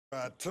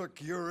I took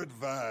your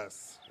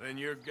advice. Then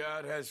your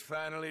god has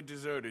finally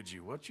deserted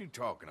you. What you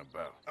talking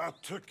about? I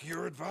took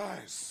your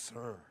advice,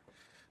 sir.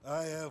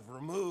 I have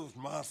removed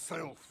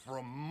myself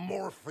from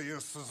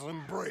Morpheus's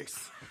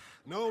embrace.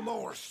 No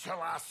more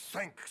shall I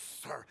sink,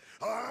 sir.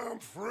 I am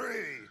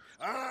free.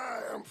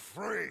 I am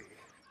free.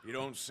 You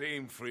don't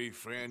seem free,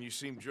 friend. You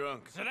seem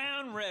drunk. Sit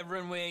down,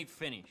 Reverend. We ain't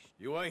finished.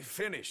 You ain't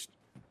finished.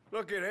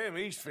 Look at him.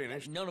 He's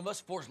finished. None of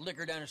us forced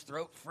liquor down his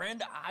throat.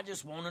 Friend, I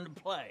just wanted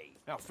to play.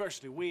 Now,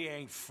 firstly, we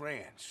ain't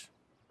friends.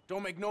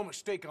 Don't make no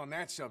mistake on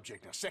that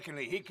subject. Now,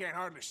 secondly, he can't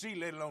hardly see,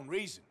 let alone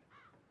reason.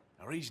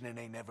 Now, reasoning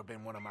ain't never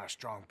been one of my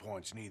strong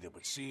points neither,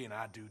 but seeing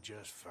I do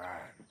just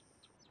fine.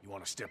 You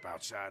want to step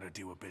outside or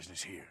deal with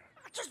business here?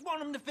 I just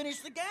want him to finish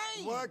the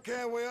game. Why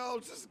can't we all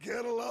just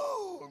get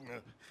along?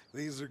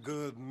 These are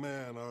good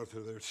men,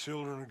 Arthur. They're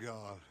children of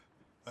God.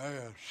 They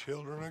are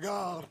children of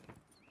God.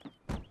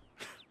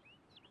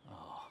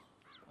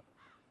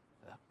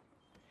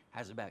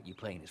 How's about you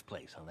playing his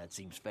place, huh? That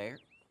seems fair?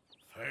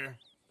 Fair?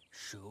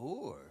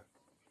 Sure.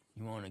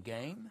 You want a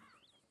game?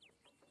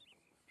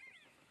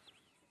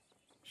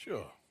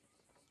 Sure.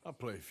 I'll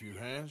play a few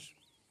hands.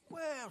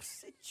 Well,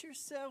 sit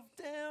yourself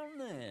down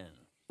then.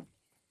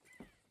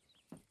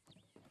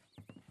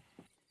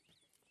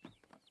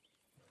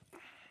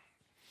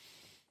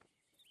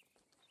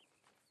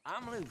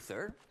 I'm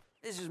Luther.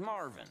 This is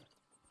Marvin.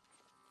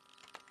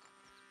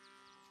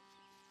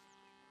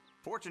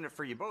 Fortunate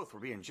for you both, we're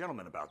being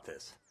gentlemen about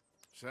this.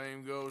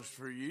 Same goes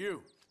for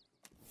you.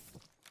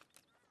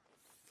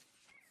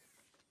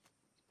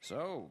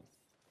 So,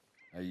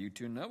 how you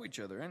two know each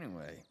other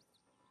anyway?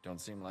 Don't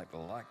seem like the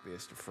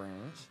likeliest of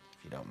friends,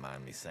 if you don't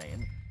mind me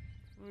saying.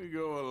 We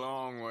go a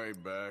long way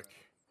back.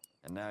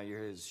 And now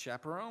you're his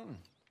chaperone?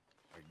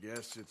 I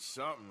guess it's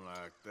something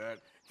like that.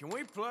 Can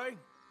we play?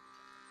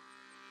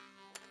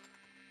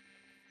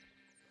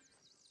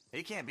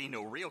 He can't be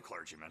no real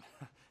clergyman.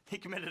 He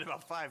committed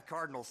about 5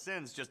 cardinal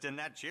sins just in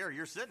that chair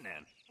you're sitting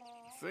in.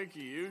 I think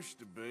he used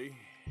to be.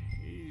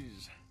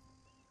 He's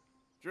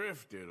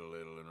drifted a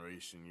little in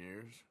recent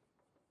years.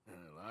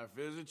 Life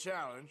is a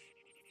challenge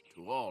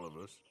to all of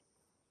us.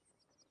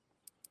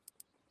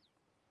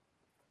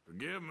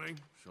 Forgive me,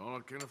 it's all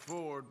I can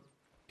afford.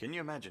 Can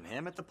you imagine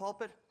him at the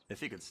pulpit? If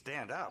he could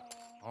stand up.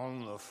 On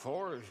the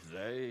 4th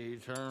day, he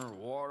turned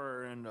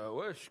water into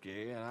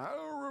whiskey, and I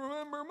don't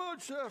remember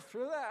much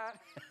after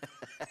that.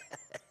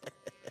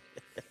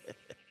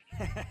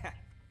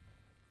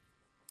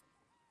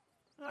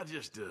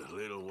 Just a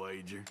little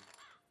wager.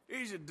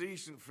 He's a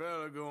decent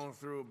fella going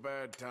through a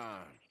bad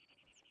time.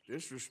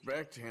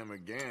 Disrespect him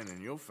again,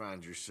 and you'll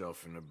find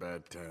yourself in a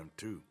bad time,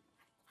 too.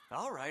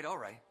 All right, all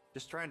right.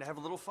 Just trying to have a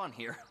little fun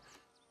here.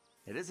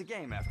 It is a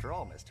game after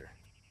all, mister.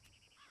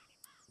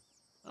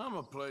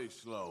 I'ma play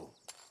slow.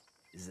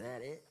 Is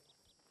that it?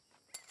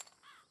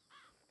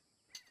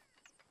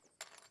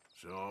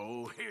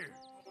 So, here.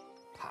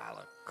 Pile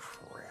of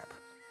crap.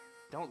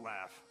 Don't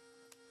laugh.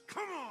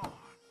 Come on!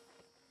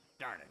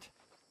 Darn it.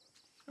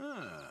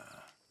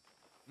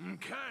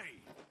 Okay.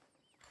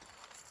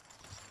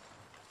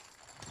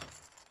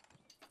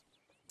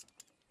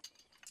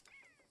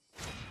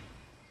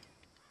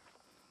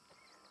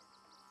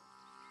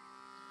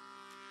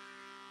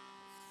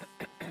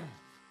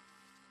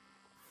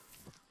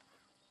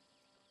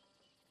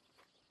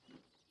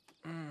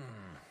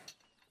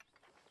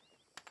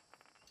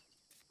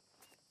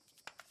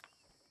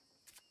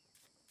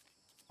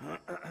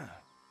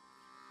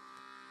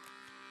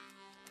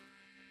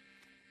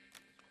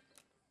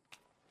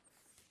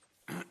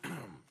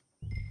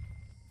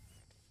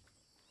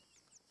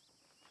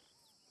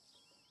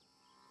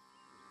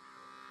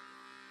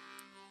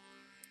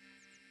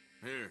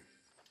 Here,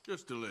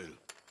 just a little.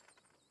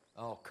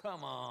 Oh,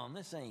 come on.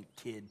 This ain't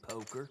kid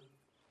poker.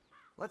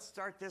 Let's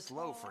start this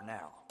low for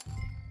now.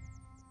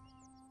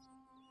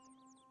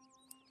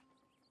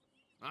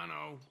 I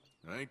know.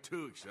 It ain't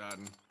too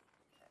exciting.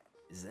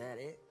 Is that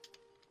it?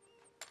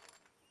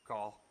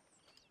 Call.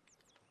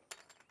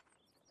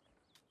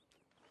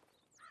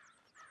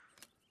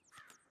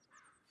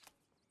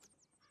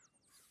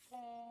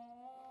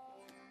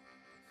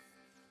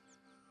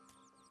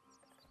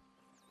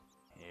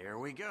 Here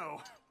we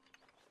go.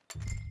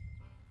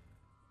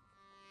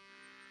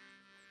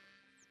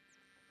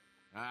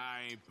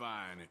 I ain't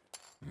buying it.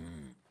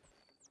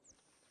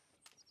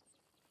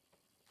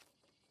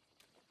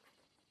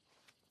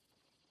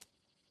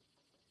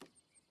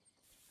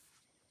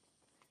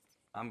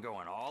 I'm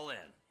going all in.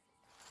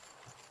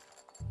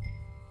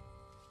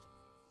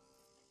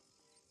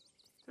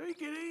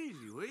 Take it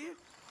easy, will you?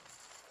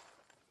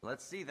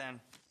 Let's see then.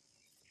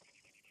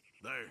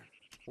 There.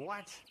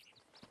 What?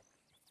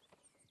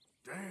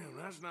 Damn,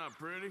 that's not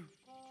pretty.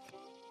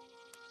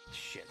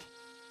 Shit.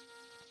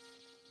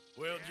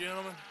 Well,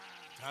 gentlemen,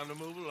 time to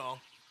move along.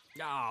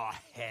 Oh,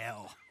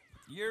 hell.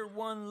 You're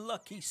one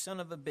lucky son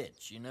of a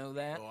bitch, you know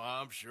that? Oh,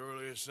 I'm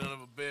surely a son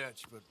of a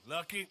bitch, but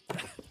lucky?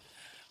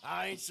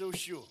 I ain't so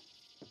sure.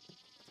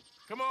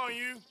 Come on,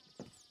 you.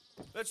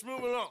 Let's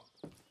move along.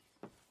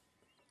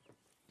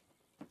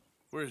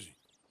 Where is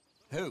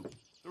he? Who?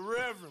 The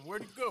Reverend,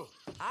 where'd he go?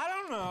 I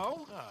don't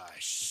know. Ah,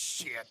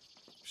 shit.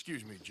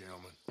 Excuse me,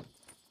 gentlemen.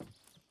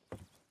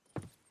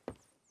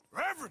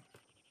 Reverend!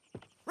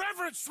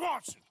 Reverend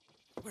Swanson!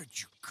 Where'd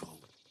you go?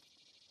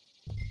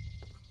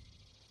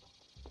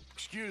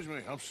 Excuse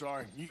me, I'm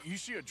sorry. You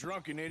see a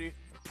drunken idiot,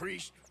 a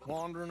priest,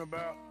 wandering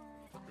about?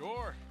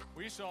 Sure,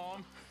 we saw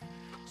him,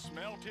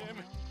 smelt him,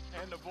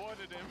 and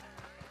avoided him.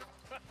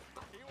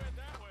 He went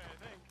that way, I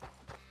think.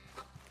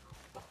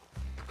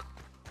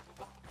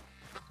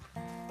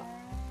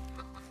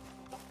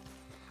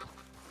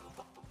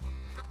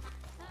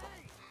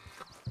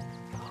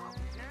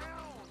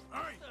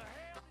 Hey!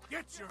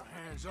 Get your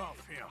hands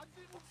off him!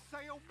 Didn't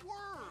say a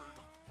word.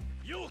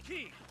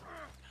 Yuki!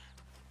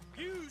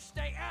 You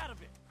stay out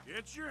of it!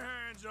 Get your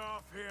hands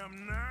off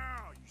him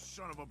now, you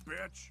son of a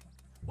bitch!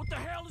 What the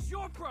hell is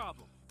your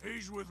problem?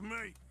 He's with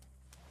me.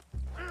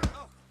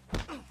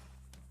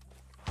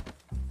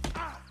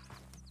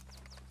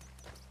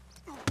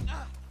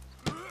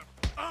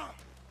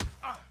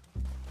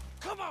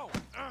 Come on!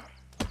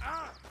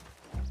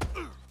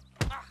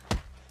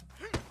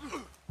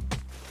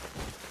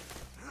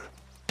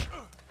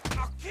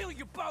 I'll kill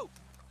you both!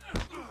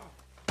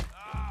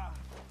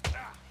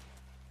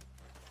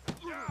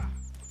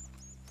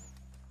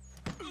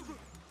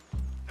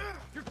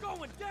 You're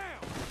going down!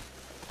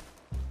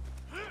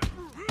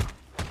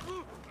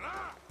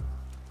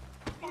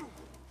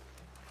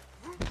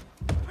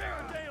 Pair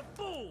of damn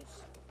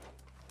fools!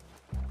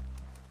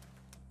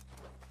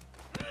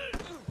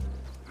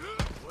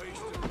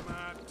 Wasting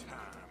my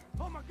time.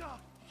 Oh my God,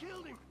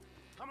 killed him.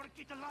 I'm gonna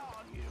keep the law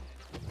on you.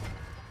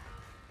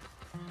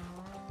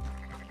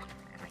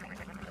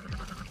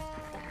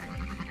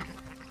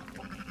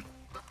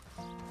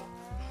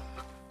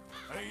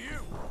 Hey, you!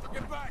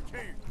 Get back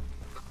here!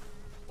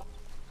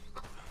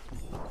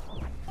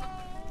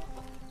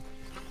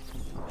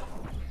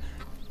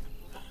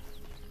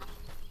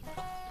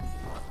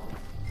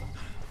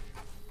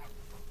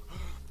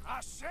 I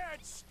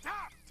said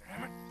stop,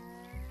 damn it!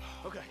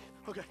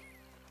 Okay.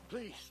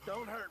 Please,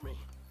 don't hurt me.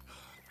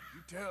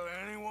 You tell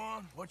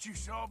anyone what you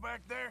saw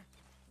back there?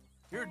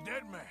 You're a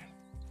dead man.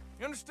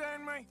 You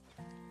understand me?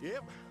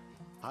 Yep.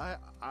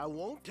 I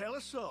won't tell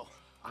a soul.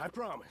 I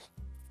promise.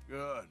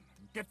 Good.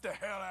 Get the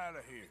hell out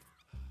of here.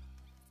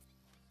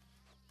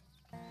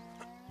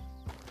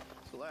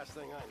 It's the last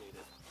thing I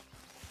needed.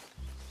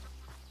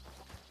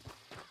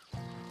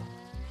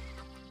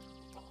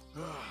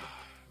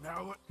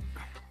 Now what?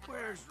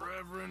 Where's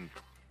Reverend?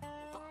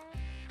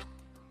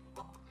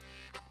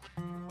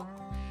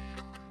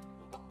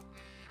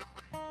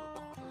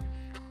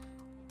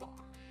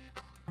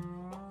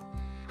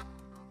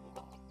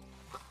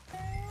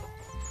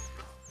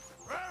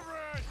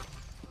 Reverend!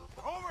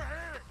 Over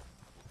here!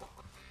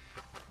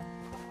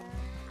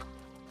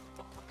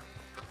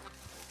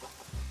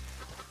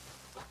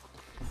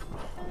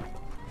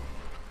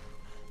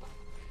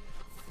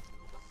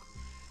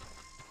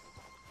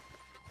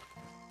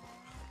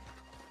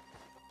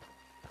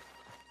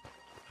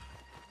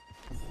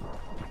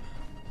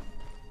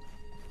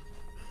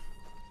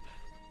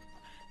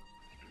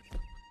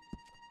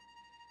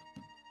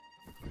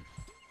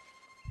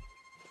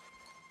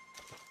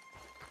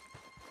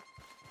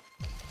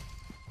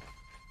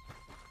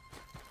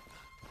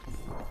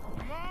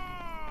 Come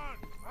on!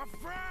 My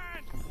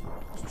friend!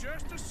 It's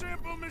just a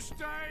simple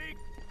mistake.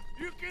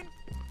 You can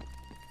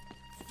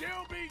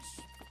still be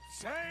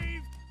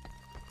saved.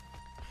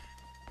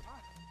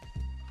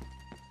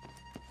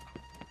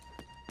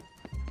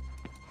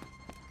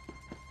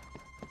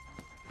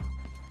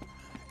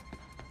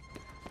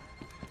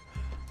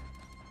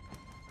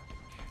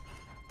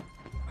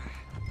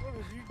 What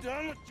have you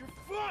done with your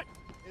foot?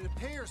 It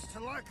appears to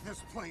like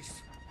this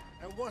place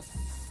and wants to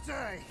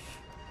stay.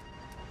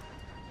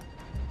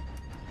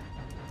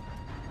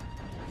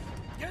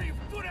 Get your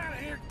foot out of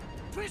here!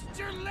 Twist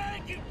your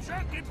leg, you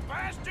drunken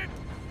bastard!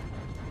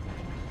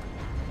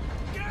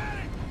 Got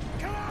it!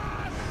 Come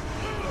on!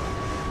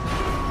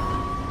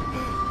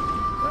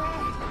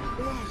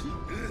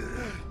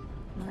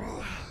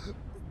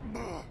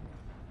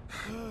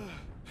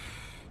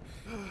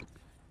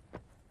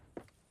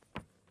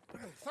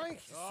 Thank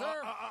you,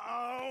 sir.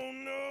 Oh,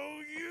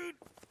 no, you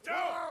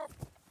don't!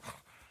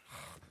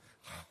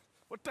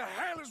 What the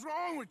hell is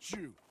wrong with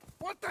you?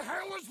 What the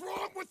hell is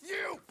wrong with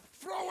you?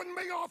 Throwing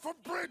me off a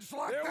bridge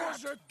like There that?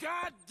 was a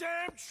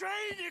goddamn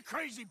train, you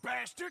crazy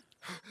bastard!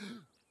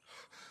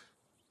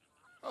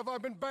 Have I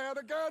been bad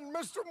again,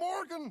 Mr.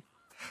 Morgan?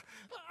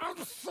 I'm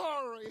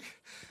sorry.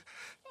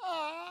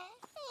 I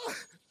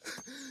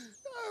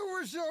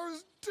wish I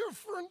was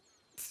different.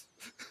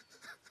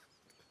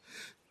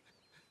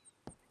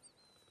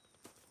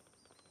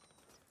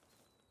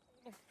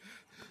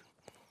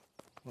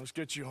 Let's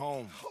get you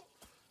home.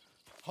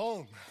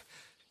 Home.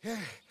 Yeah,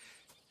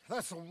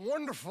 that's a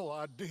wonderful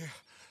idea.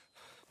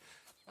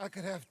 I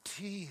could have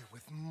tea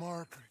with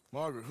Margaret.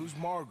 Margaret? Who's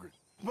Margaret?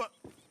 But...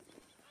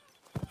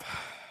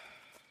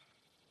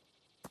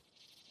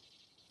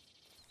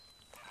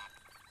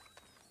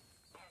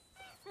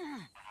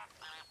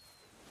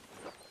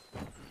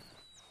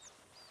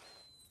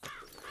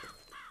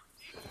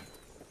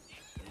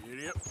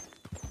 Yep.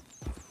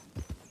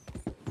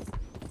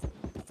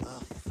 A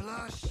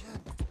flush of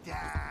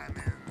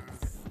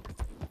diamonds.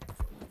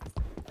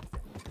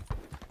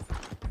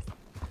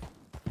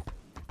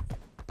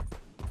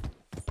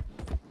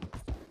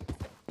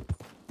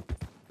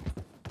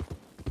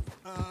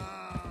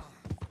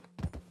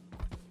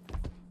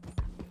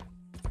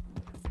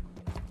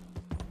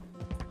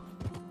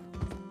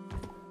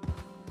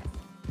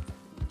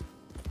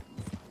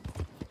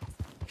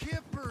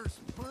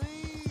 Kippers,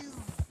 please.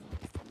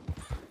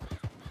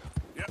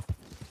 Yep.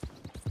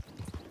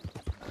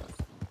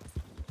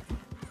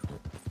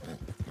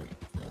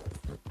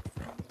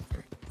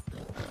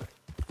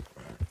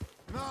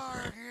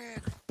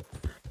 Margaret.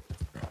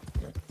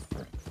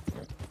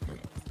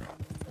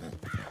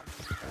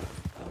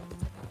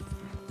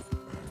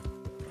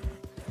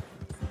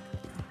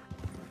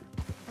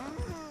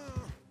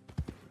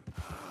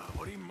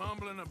 What are you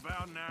mumbling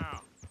about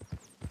now?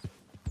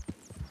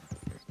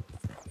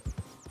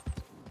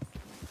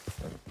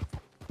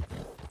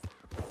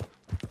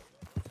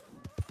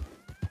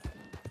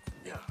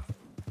 Yeah.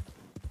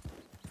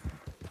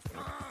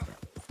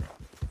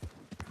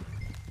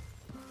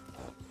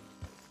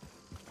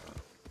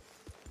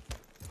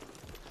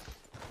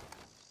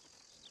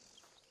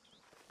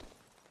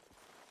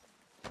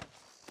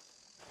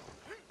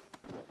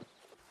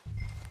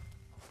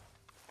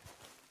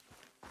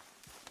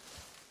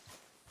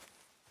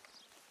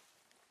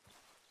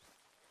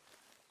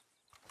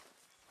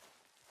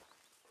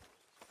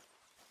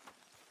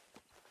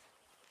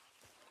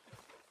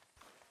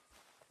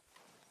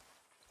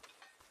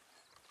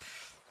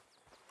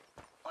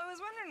 I was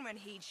wondering when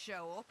he'd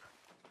show up.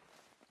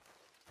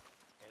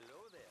 Hello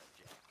there,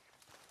 Jack.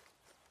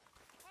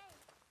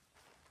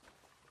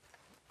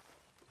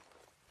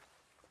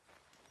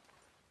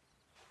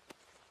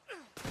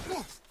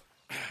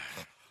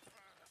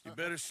 You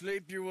better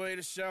sleep your way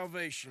to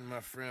salvation, my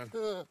friend.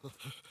 Oh,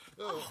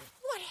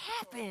 what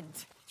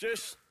happened?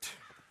 Just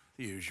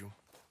the usual.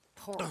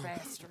 Poor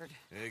bastard.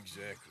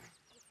 Exactly.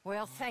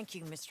 Well, thank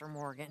you, Mr.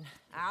 Morgan.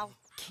 I'll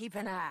keep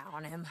an eye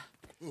on him.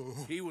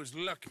 He was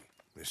lucky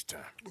this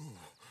time.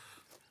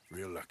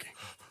 Real lucky.